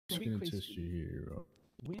just going to test you here.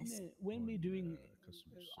 When we're doing,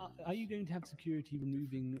 are you going to have security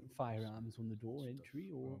removing firearms on the door entry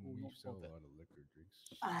or not? Sell a lot of liquor drinks.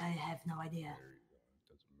 I have no idea.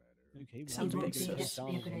 There you go. It doesn't matter. Okay, well, Sounds I'm like going to a get good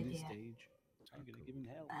on this idea. stage. I'm going to give him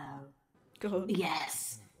hell. Go on.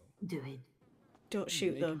 Yes, do it. Don't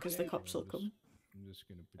shoot though, Making because the clear. cops will come. I'm just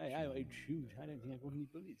going to put Hey, you I in, won't shoot. I don't think I've got any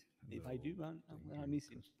bullets. If I do, I miss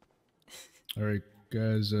him. All right,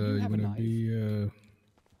 guys. You You have a want to knife? be? I'm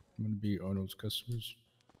going to be Arnold's customers.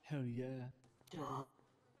 Hell yeah.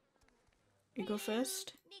 You go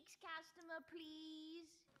first. Next customer, please.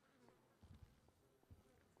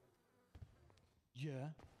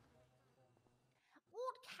 Yeah.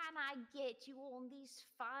 What can I get you on this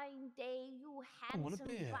fine day, you I want a handsome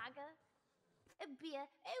beer. bugger? A beer.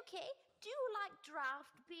 Okay. Do you like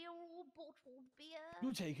draft beer or bottled beer?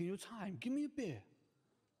 You're taking your time. Give me a beer.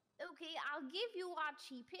 Okay, I'll give you our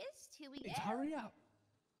cheapest. Here we go. Let's hurry up.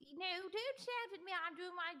 No, don't shout at me. I'm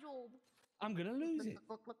doing my job. I'm going to lose it.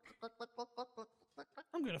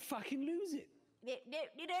 I'm going to fucking lose it. No.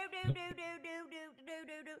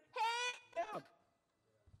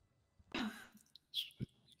 Hey!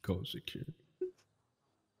 Call security.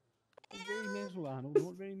 Not very mental, Arnold.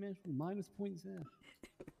 Not very mental. Minus points there.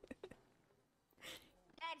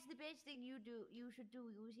 That's the best thing you should do.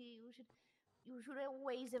 You should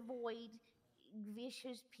always avoid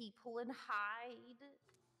vicious people and hide.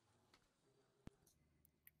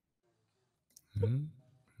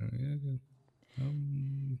 Yeah.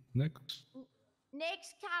 Next.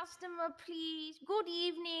 Next customer, please. Good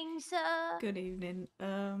evening, sir. Good evening.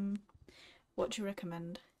 What do you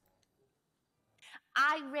recommend?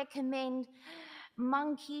 I recommend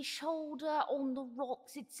Monkey Shoulder on the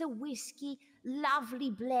Rocks. It's a whiskey, lovely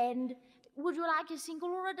blend. Would you like a single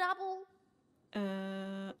or a double?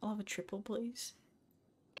 I'll have a triple, please.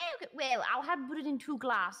 Okay, well, I'll have to put it in 2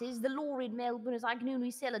 glasses. The law in Melbourne is I can only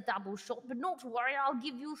sell a double shot, but not to worry, I'll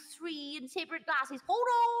give you 3 in separate glasses. Hold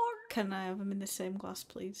on! Can I have them in the same glass,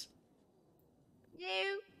 please?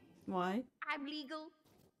 No, Why? I'm legal.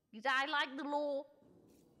 Because I like the law.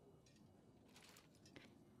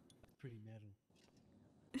 Pretty metal.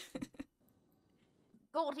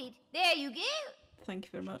 Got it. There you go. Thank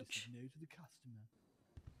you very Should've much. said no to the customer.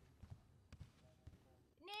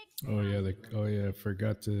 Next. Oh yeah. I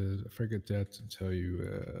forgot to tell you.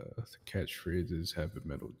 The catchphrase is "Have a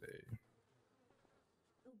Metal Day."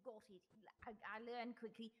 Oh, got it. I learned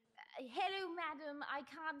quickly. Hello, madam. I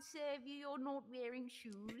can't serve you. You're not wearing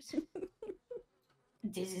shoes.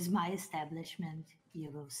 This is my establishment. You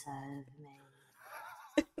will serve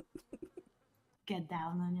me. Get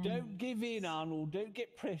down on your Don't give in, Arnold. Don't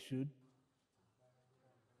get pressured.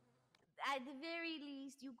 At the very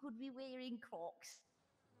least, you could be wearing Crocs.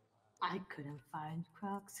 I couldn't find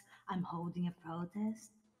Crocs. I'm holding a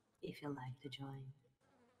protest. If you'd like to join.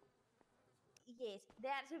 Yes,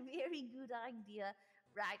 that's a very good idea.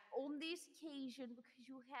 Right, on this occasion, because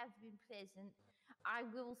you have been pleasant, I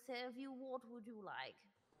will serve you. What would you like?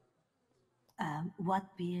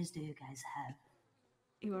 What beers do you guys have?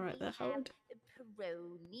 You alright there, We have Howard?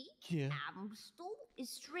 Peroni, Yeah. Amstel,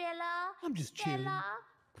 Estrella, I'm just chilling. Stella,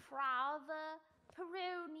 Prava,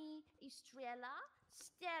 Peroni, Estrella,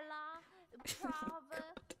 Stella, Prava,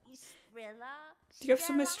 Estrella. Do you have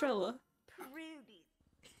some Estrella? Peroni,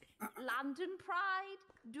 London Pride,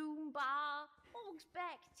 Doom Bar,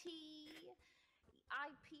 Hogsback Tea,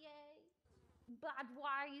 IPA,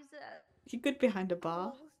 Budweiser. You're good behind a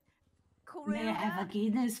bar. May I have a Corona.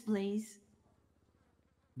 Guinness, please?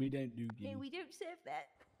 We don't do No, Guinness. we don't serve that.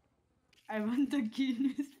 I want a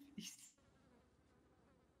Guinness, please.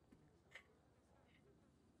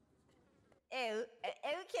 Oh,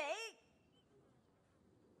 okay.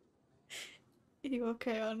 Are you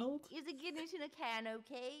okay, Arnold? Is a Guinness in a can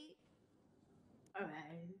okay?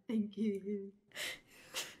 Alright, thank you.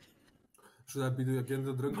 Should I be getting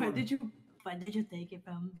the drink? Where did you take it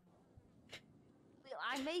from? Well,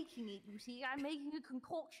 I'm making it, you see. I'm making a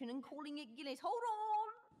concoction and calling it Guinness. Hold on!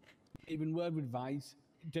 Even word of advice,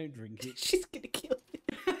 don't drink it. She's gonna kill you.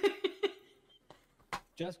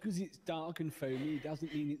 Just because it's dark and foamy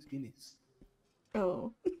doesn't mean it's Guinness.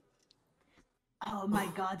 Oh. Oh my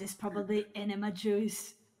god, it's probably enema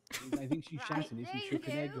juice. I think she's shouting if you trip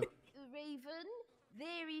an egg up. Raven.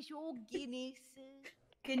 There is your Guinness.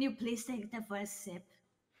 Can you please take the first sip?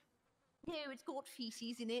 No, it's got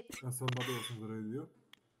feces in it. En sonunda da olsun burayı diyor.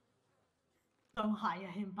 Don't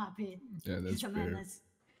hire him, puppy. Yeah, that's He's a fair. menace.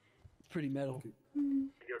 It's pretty metal.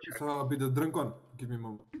 Okay. So I'll be the drink one. Give me a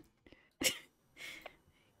moment.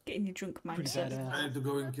 Get in your drunk Pretty mindset. badass. I need to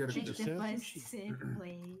go in Take character. the serve first sushi. sip,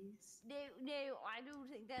 please. No, I don't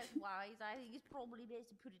think that's wise. I think it's probably best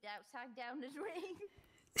to put it outside down the drain.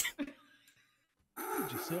 You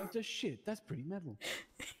just served us shit. That's pretty metal.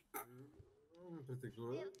 Pretty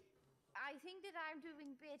good. Well, I think that I'm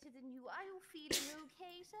doing better than you. Are you feeling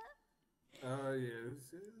okay, sir? Yes.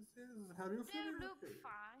 How are you You feeling? look Okay.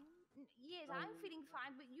 fine. Yes, I'm feeling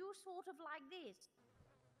fine, but you're sort of like this.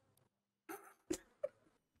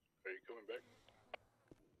 Are you coming back?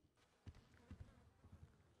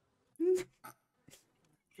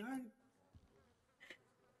 Can I?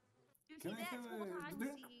 You Can see, I that's have what a I'm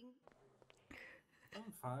drink? seeing. I'm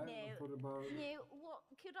fine. No, What about? no, what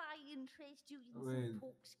could I interest you in? Wait. Some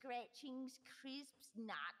pork scratchings, crisps,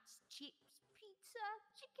 nuts, chips, pizza,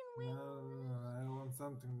 chicken No, wings? I want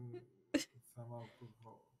something. Some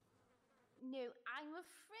alcohol. No, I'm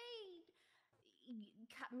afraid,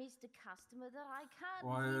 Mr. Customer, that I can't.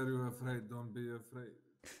 Why give are you afraid? Don't be afraid.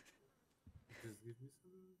 Just give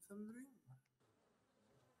me some drink.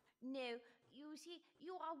 No, you see,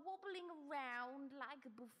 you are wobbling around like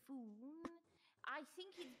a buffoon. I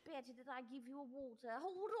think it's better that I give you a water.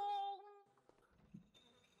 Hold on.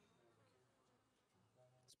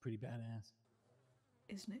 It's pretty badass.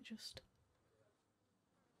 Isn't it just?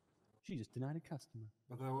 She just denied a customer.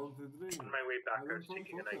 But I want to drink. On my way back, I I don't was want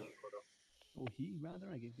taking an water. ID photo. Or he, rather.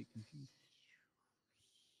 I get a bit confused.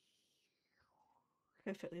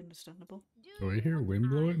 Perfectly understandable. Do I you hear want wind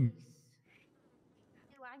blowing? ice?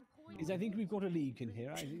 Do I point Because I think we've got a leak in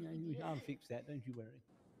here. I'll fix that. Don't you worry.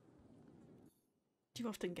 Do you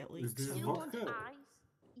often get Is leaks? this Do you vodka? want ice?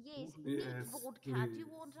 Yes, Yes, neat vodka. Do you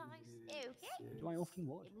please. want ice? Yes, Okay. Do I often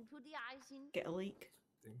what? Let me put the ice in. Get a leak?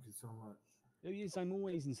 Thank you so much. Oh yes, I'm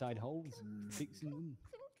always inside holes, fixing them.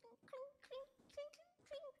 Clink, clink, clink, clink,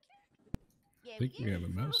 clink, clink. Yeah, think we yeah, have a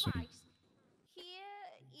full mouse of in. ice. Here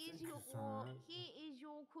is Thank you so much. here is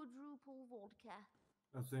your quadruple vodka.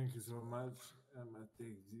 Thank you so much. I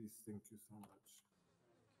take this. Thank you so much.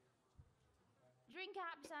 Drink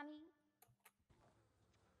up, Sonny.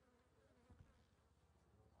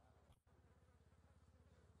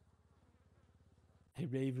 Hey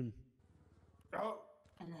Raven, Oh,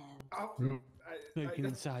 Hello. oh! smoking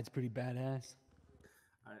inside's pretty badass.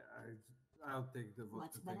 I'll take the vodka.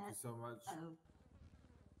 What's Thank you that? so much. Oh,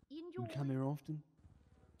 Enjoy. You come here often?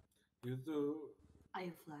 You too. are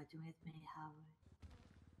you flirting with me, Howard?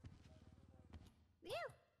 Yeah,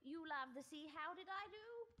 you love the sea. How did I do?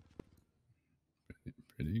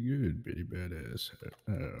 Pretty good, pretty badass.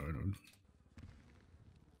 Arnold.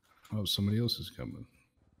 Oh, somebody else is coming.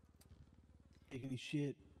 Take any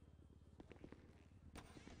shit.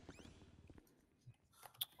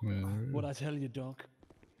 What I tell you, Doc?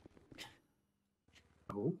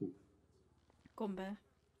 Oh. Go on, Bear.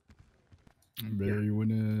 Bear, you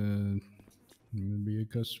wanna be a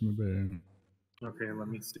customer, Bear? Okay, let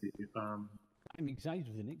me see. I'm excited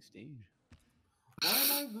for the next stage. Why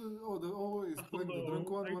am I always playing the drunk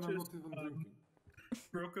Hello, one I when I'm not just, even drinking?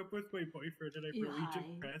 Broke up with my boyfriend and I'm Yeah, really hi.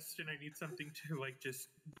 depressed and I need something to like just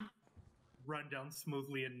run down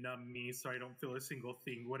smoothly and numb me so I don't feel a single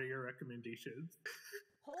thing. What are your recommendations?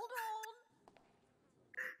 Hold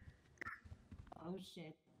on. Oh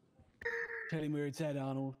shit. Tell him where it's at,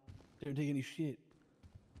 Arnold. Don't take any shit.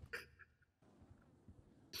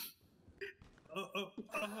 Oh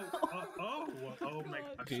my gosh.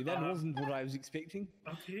 Okay, that wasn't what I was expecting.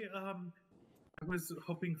 Okay, I was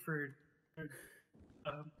hoping for,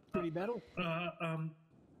 Pretty metal.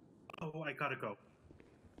 oh, I gotta go.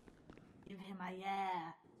 Give him a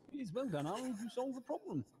yeah. Yes, well done, Arnold. You solved the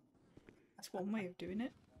problem. That's one way of doing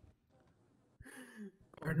it.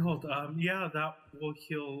 Arnold, yeah, that will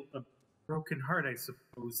heal a broken heart, I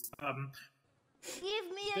suppose. Give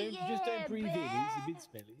me a yeah, Just don't breathe in. Bear. It's a bit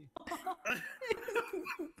smelly.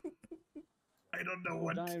 I don't know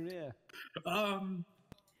what. Diarrhea. Are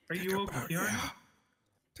you okay? Arnold?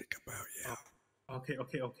 Think about yeah. Okay.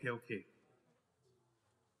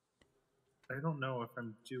 I don't know if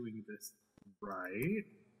I'm doing this right.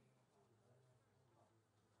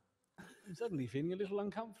 I'm suddenly feeling a little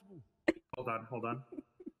uncomfortable. Hold on.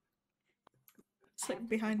 It's like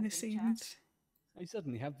behind the scenes. I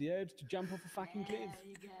suddenly have the urge to jump off a fucking cliff. There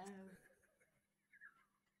you go.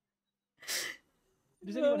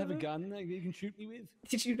 Does anyone have a gun that you can shoot me with?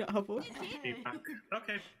 Did you not have one? Be back.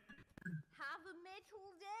 Okay. Have a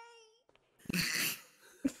metal day.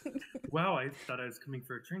 Wow, I thought I was coming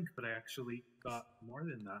for a drink, but I actually got more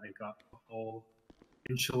than that. I got a whole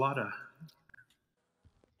enchilada.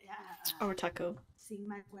 Yeah. Or a taco. Seeing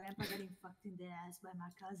my grandpa getting fucked in the ass by my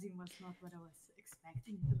cousin was not what I was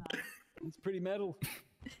expecting tonight. It's pretty metal.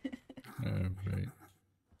 Right.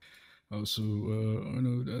 Also,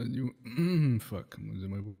 Arnold, you fuck. I'm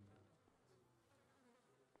losing my.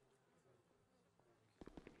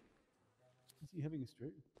 he having a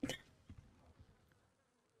stroke?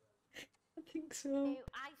 I think so. Oh,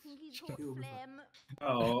 I think he's got Kill the- phlegm.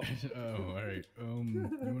 Oh, Oh, all right. You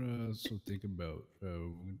wanna also think about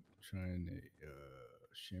trying a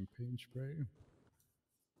champagne spray?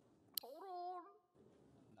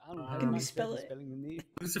 Hold on. Arnold Can has you much spell better it? spelling than me.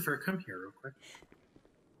 Lucifer, come here real quick.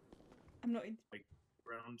 I'm not. In-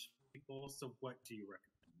 Around people. So, what do you recommend?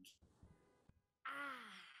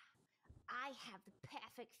 I have the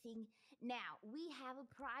perfect thing. Now, we have a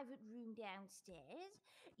private room downstairs.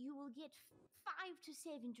 You will get 5 to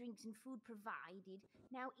 7 drinks and food provided.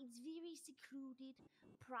 Now, it's very secluded,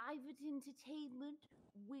 private entertainment,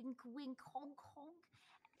 wink, wink, honk, honk,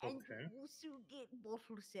 and Okay. you also get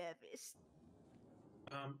bottle service.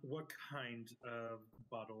 What kind of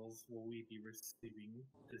bottles will we be receiving?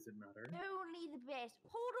 Does it matter? Only the best.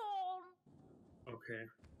 Hold on. Okay.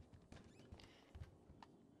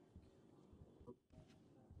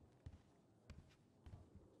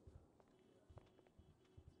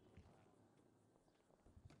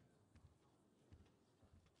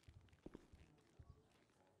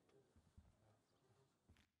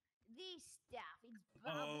 This stuff, it's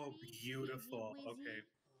Oh, bubbly, beautiful. fizzy, Okay. wizzy.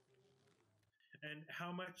 And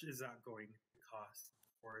how much is that going to cost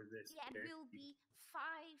for this? That beer? will be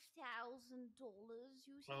 $5,000,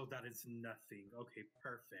 you see. Oh, that is nothing. Okay,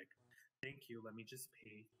 perfect. Thank you. Let me just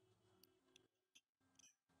pay.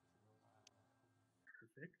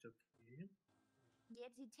 Perfect. Okay.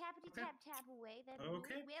 Yes, you tappity Okay. tap tap away. That's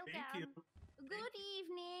Okay. well Thank done. you. Good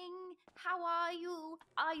evening. How are you?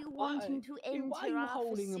 Are you Why- wanting to enter Why are you our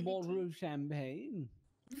holding a bottle facility? of champagne?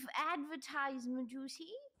 Advertisement, you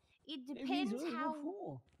see? It These depends are- how What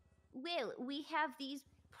for? well we have these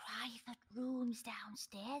private rooms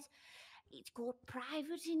downstairs. It's got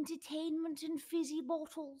private entertainment and fizzy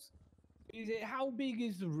bottles. Is it? How big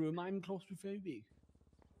is the room? I'm claustrophobic.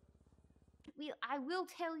 Well, I will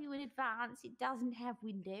tell you in advance, it doesn't have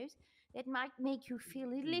windows. That might make you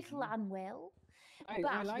feel a little unwell. I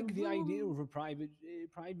But like the idea room- of a private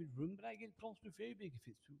room, but I get claustrophobic if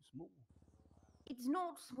it's too small. It's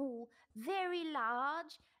not small, very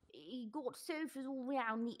large. You got sofas all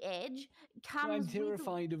around the edge. But I'm Comes with a-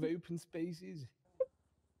 terrified of open spaces.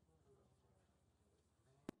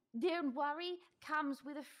 Don't worry, comes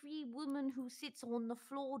with a free woman who sits on the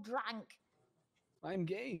floor drunk. I'm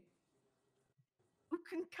gay. Who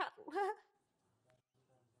can cuddle her?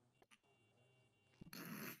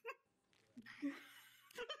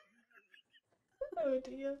 oh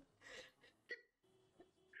dear.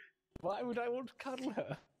 Why would I want to cuddle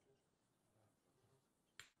her?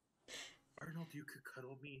 Arnold, you could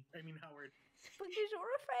cuddle me. I mean, Howard. Because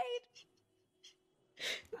you're afraid.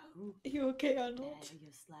 Oh, Are you okay, there Arnold? you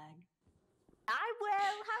slag. I'm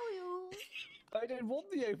well, how are you? I don't want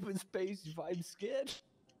the open space if I'm scared.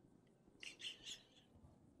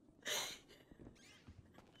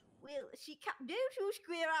 Well, don't you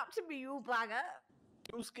square up to me, you bugger.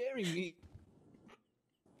 You're scaring me.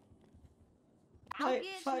 I'll Fight,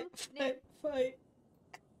 get fight, you. fight, fight.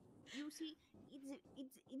 You see,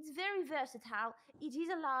 it's very versatile. It is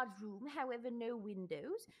a large room, however, no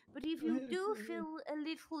windows. But if you do feel a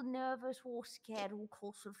little nervous or scared or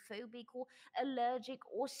claustrophobic or allergic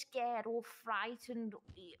or scared or frightened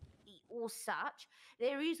or such,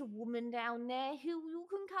 there is a woman down there who you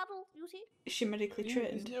can cuddle, you see? Is she medically There's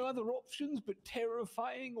trained? no other options but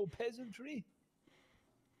terrifying or peasantry.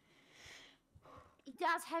 It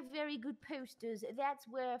does have very good posters. That's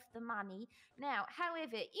worth the money. Now,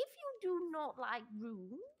 however, if you do not like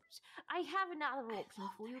rooms, I have another option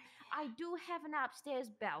for you. I do have an upstairs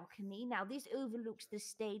balcony. Now, this overlooks the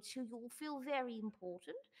stage, so you'll feel very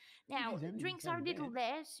important. Now, Geez, I didn't drinks are a sound little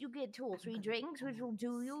bad. less. You get 2 or 3 drinks, which will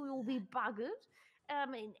do you. You'll be buggered.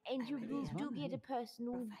 And you really do am. get a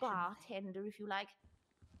personal Professional thing. bartender if you like.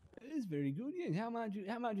 It is very good. Yes. How much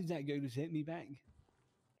does that go to set me back?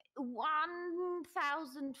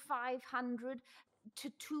 1,500 to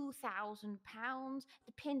 2,000 pounds,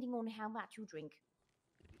 depending on how much you drink.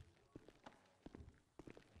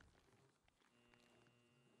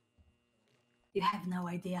 You have no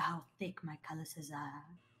idea how thick my calluses are.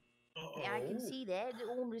 Yeah, I can Uh-oh. see that.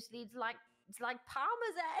 Honestly, it's like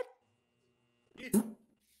parmesan.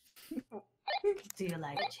 Do you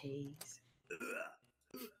like cheese?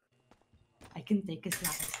 I can take a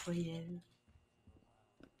slice for you.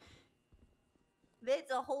 That's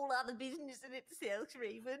a whole other business in itself,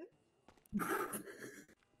 Raven.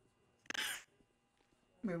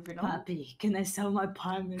 Moving on. Puppy, can I sell my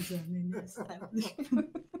parmesan in this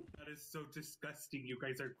establishment? That is so disgusting. You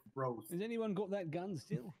guys are gross. Has anyone got that gun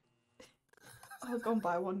still? I'll go and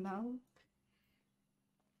buy one now.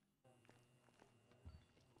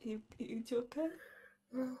 You two okay?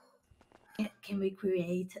 Can we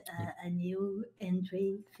create a new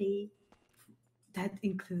entry fee that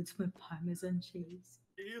includes my Parmesan cheese?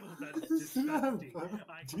 Ew, that's disgusting. I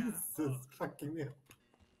can't. Jesus fucking hell.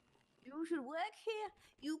 You should work here.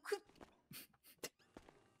 You could.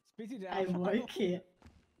 Spit it out. I work here.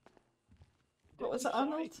 What was it,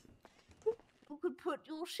 Arnold? You could put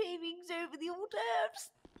your shavings over the hors d'oeuvres.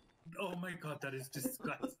 Oh my god, that is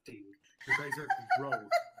disgusting. You guys are gross.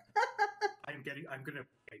 I'm gonna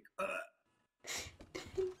like.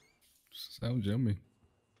 Sounds yummy.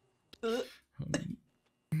 Okay.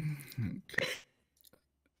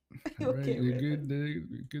 You All right, okay, you're Raven? good.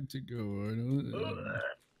 You're good to go, Arnold.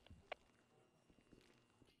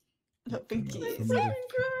 I don't think he from is. the-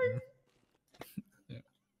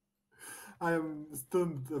 I am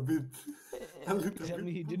stunned a bit. A little Tell bit.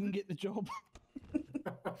 me he didn't get the job.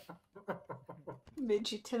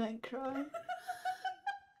 Made your tenant cry.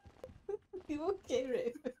 You okay,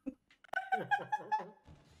 Raven?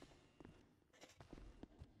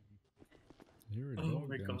 You're a Oh dog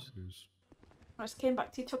my God. downstairs. I just came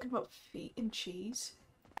back to you talking about feet and cheese.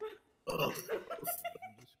 Ugh. I'm just gonna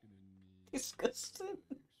need Disgusting. congrats,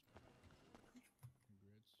 you have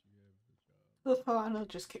the job. Love how Arnold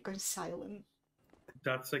just kept going silent.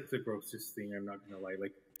 That's like the grossest thing. I'm not gonna lie.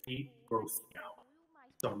 Like, feet gross me out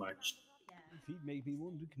so much. Feet make me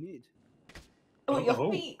want to commit. Oh, your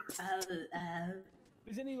Oh. feet!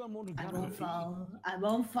 Does anyone want to I grab won't my feet? fall. I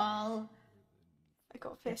won't fall. I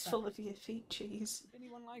got a face full of your feet cheese. Does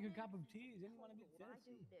anyone like a cup of tea? Is anyone a bit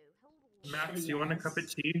thirsty? Max, you want a cup of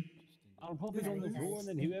tea? I'll pop it on the floor and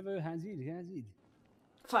then whoever has it, has it.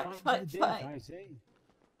 Fight, Fight to fight, the death, fight. I say.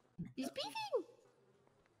 He's beefing.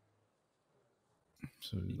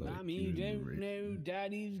 So like Mommy you don't rape know me.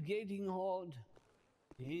 Daddy's getting hot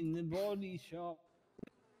in the body shop.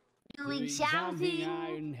 Doing something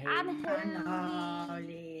unholy.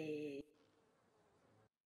 Unholy.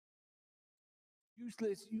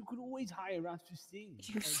 Useless. You could always hire us to sing.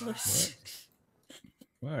 Useless.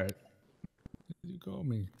 What? What did you call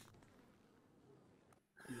me?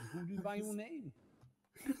 You called you by your name.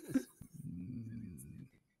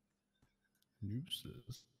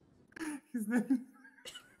 Useless. His name.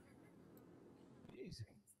 Yes.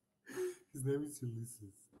 His name is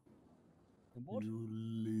Ulysses. And what?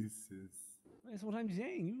 Ulysses. That's what I'm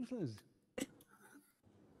saying. Useless.